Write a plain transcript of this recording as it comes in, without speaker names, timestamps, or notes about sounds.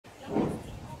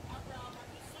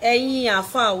ẹ̀yin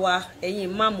àáfàá wa, ẹ̀yin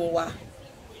ìmáàmù wa,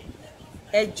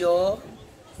 ẹ jọ̀ọ́,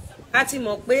 a ti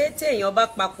mọ̀ pé téèyàn bá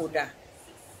papòdà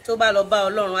tó bá lọ bá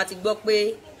Ọlọ́run, a ti gbọ́ pé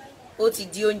ó ti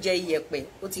di oúnjẹ iyẹ̀pẹ̀,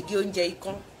 ó ti di oúnjẹ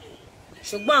ikán.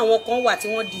 Ṣùgbọ́n àwọn kan wà tí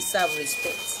wọ́n deserve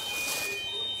respect.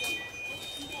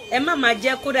 Ẹ má máa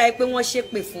jẹ́ kó dà pé wọ́n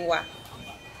ṣépè fún wa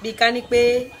bí ká ní pé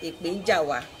èpè ń jà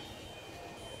wá.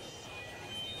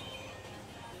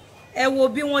 Ẹ wo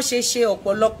bí wọ́n ṣe ṣe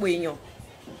ọ̀pọ̀lọpọ̀ èèyàn.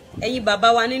 Ẹ̀yin bàbá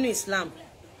wa nínú Islam,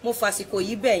 mo fàsìkò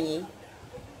yìí bẹ̀ yín.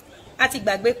 A ti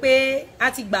gbàgbé pé a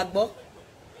ti gbàgbọ́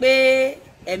pé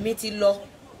ẹ̀mí ti lọ,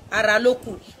 ara ló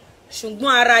kù.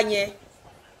 Ṣùgbọ́n ara yẹn,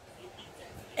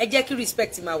 ẹ jẹ́ kí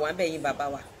respect máa wà ńbẹ̀ yín bàbá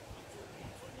wa.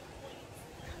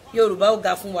 Yorùbá ó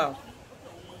ga fún wa o.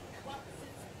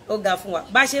 Ó ga fún wa.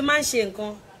 Bá ṣe máa ń ṣe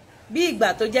nǹkan bí ìgbà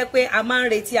tó jẹ́ pé a máa ń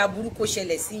retí aburú kó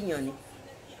ṣẹlẹ̀ sí èèyàn ni.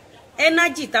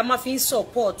 Energy tá máa fi ń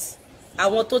support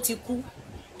àwọn tó ti kú.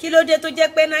 Kí ló dé tó jẹ́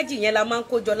pé energy yẹn la máa ń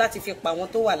kójọ láti fi pa àwọn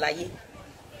tó wà láyé?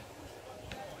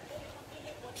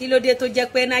 Kí ló dé tó jẹ́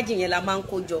pé energy yẹn la máa ń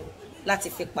kójọ láti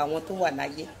fi pa àwọn tó wà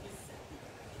láyé?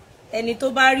 Ẹni tó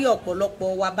bá rí ọ̀pọ̀lọpọ̀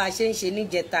wa bá ṣe ń ṣe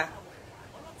níjẹta,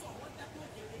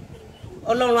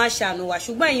 Ọlọ́run á ṣàánú wa.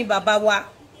 Ṣùgbọ́n ẹ̀yin bàbá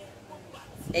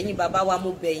wa,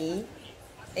 mo bẹ̀ yín,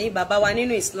 ẹ̀yin bàbá wa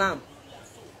nínú Islam,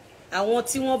 àwọn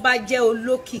tí wọ́n bá jẹ́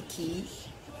olókìkí,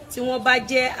 tí wọ́n bá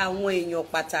jẹ́ àwọn èèyàn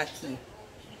pàtàkì,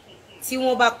 tí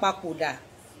wọ́n bá papòdà,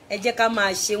 ẹ jẹ́ ká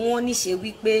máa ṣe wọ́n níṣe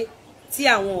wípé tí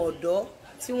àwọn ọ̀dọ́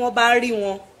tí wọ́n bá rí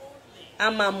wọn, á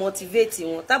máa motivate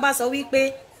wọn. Tá bá sọ wípé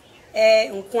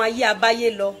nǹkan ayé abáyé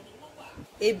lọ,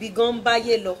 ebi gan ń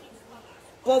báyé lọ,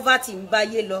 poverty ń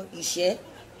báyé lọ, ìṣẹ́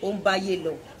ó ń báyé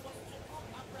lọ.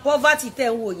 Poverty tẹ́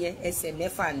ń wò yẹn ẹsẹ̀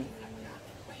mẹ́fà ni.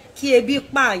 Kí ebi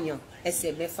pààyàn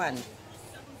ẹsẹ̀ mẹ́fà ni.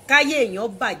 Káyé èèyàn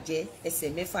bàjẹ́ ẹsẹ̀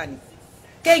mẹ́fà ni.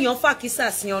 Kéèyàn fàkísà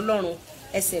sí Ọlọ́run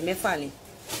ẹsẹ̀ mẹ́fà ni.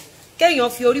 Kéèyàn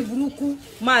fi orí burúkú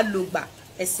máa lò gbà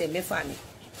ẹsẹ̀ mẹ́fà ni.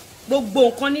 Gbogbo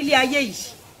nǹkan nílé ayé yìí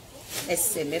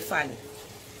ẹsẹ̀ mẹ́fà ni.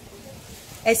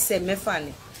 Ẹsẹ̀ mẹ́fà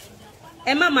ni.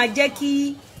 Ẹ má máa jẹ́ kí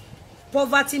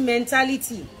poverty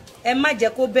mentality, ẹ má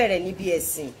jẹ́ kó bẹ̀rẹ̀ níbi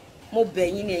ẹ̀sìn. Mo bẹ̀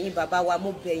yín ni ẹ̀yin bàbá wa,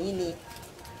 mo bẹ̀ yín ni.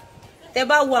 Tẹ́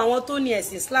bá wo àwọn tó ní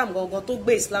ẹ̀sìn Islam gangan tó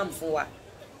gbé Islam fún wa.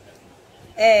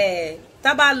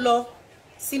 Tá bá lọ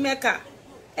sí Mecca,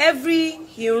 every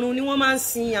ìrun ni wọ́n máa ń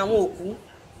sin àwọn òkú.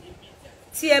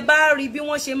 Tí ẹ bá rí bí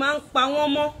wọ́n ṣe máa ń pa wọ́n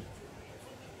mọ́,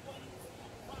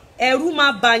 ẹ̀rù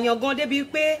máa bàyàn gan débi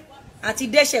pé àti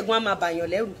dẹ́ṣẹ̀gun á máa bàyàn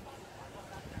lẹ́rù.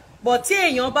 Bọ̀ tí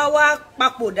èèyàn bá wá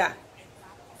papòdà,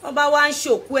 wọ́n bá wá ń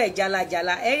ṣòkú ẹ̀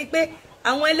jalajala, ẹ rí pé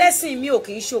àwọn ẹlẹ́sìn mi ò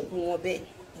kì í ṣòkú wọn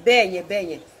bẹ́ẹ̀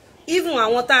yẹn. Even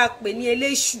àwọn tá a pè ní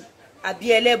eléṣù àbí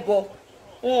ẹlẹ́bọ,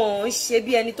 wọn ò ń ṣe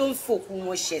bí ẹni tó ń fòkú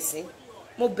wọn ṣẹ̀sín.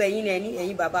 Mo bẹ̀ yín ni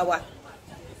ẹ̀yin bàbá wa.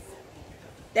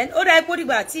 Then ó dá ipò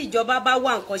dìgbà tí ìjọba bá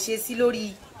wá nǹkan ṣe sí lórí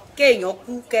kéèyàn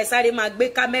kú, kẹ́ sáré máa gbé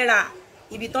kámẹ́rà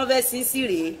ibi tán fẹ́ sin sí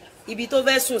rèé, ibi tó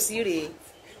fẹ́ sùn sí rèé,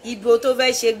 ibo tó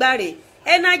fẹ́ ṣe gbáre.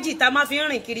 Energy tá máa fi ń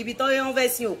rìn kiri ibi tó fẹ́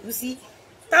sin òkú sí,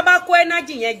 tá bá kó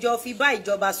energy yẹn jọ fi bá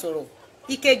ìjọba sọ̀rọ̀,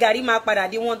 ike gàrí máa padà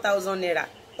di 1,000 naira,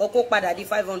 ọkọ̀ padà di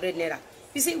 500 naira.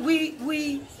 You see,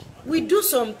 we do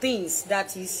some things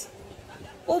that is,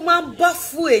 ó máa ń bá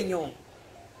fún èèyàn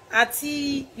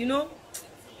àti, you know,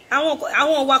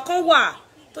 àwọn ọ̀wà kan wà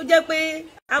tó jẹ́ pé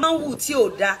a máa ń wù tí ò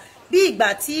dáa, bí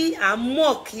ìgbà tí à ń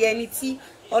mọ̀ kí ẹni tí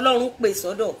Ọlọ́run pè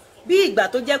sọ́dọ̀, bí ìgbà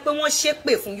tó jẹ́ pé wọ́n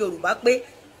ṣépè fún Yorùbá pé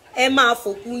ẹ máa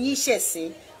fòkú yín ṣẹ̀sìn,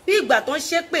 bí ìgbà tó ń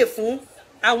ṣépè fún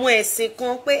àwọn ẹ̀sìn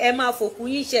kan pé ẹ máa fòkú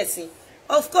yín ṣẹ̀sìn.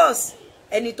 Of course,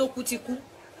 ẹni tó kú ti kú,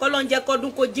 k'Ọlọ́run jẹ́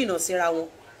kọ́dún kó jìnnà síra wọn.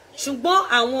 Ṣùgbọ́n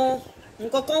àwọn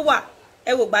nǹkan kan wà,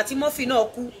 ẹ wò gbà tí Murphy náà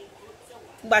kú,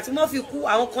 gbà tí Murphy kú,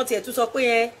 àwọn kan tiẹ̀ tún sọ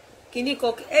pé kíní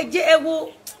kan, ẹ jẹ́ ẹ wo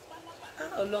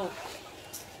Ọlọ́run.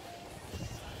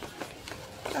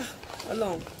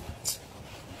 Ọlọ́run.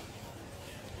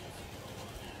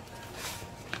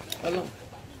 Ọlọ́run.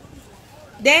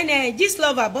 Then gist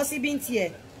lover bọ́ sí bí ń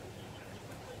tiẹ̀.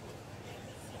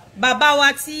 Bàbá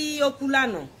wa tí ó kú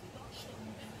lánàá.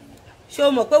 Ṣé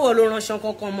o mọ̀ pé wọ́n ló ránṣan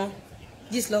kankan mọ́?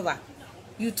 Gist lover.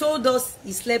 You told us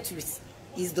he slept with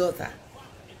his daughter.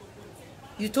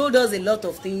 You told us a lot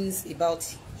of things about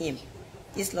him.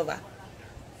 Gist lover.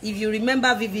 If you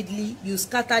remember vividly, you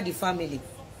scattered the family.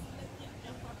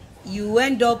 You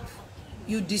end up,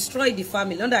 you destroy the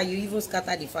family. Not that you even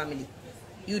scatter the family.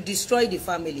 You destroy the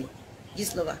family.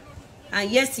 Gist lover. And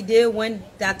yesterday when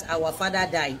that our father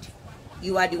died,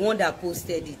 you are the one that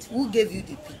posted it. Who gave you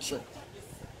the picture?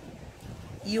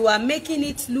 You are making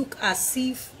it look as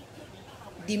if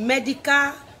the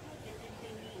medical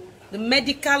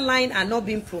line are not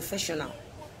being professional.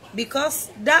 Because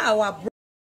that our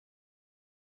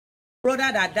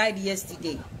brother that died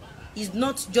yesterday is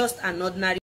not just an ordinary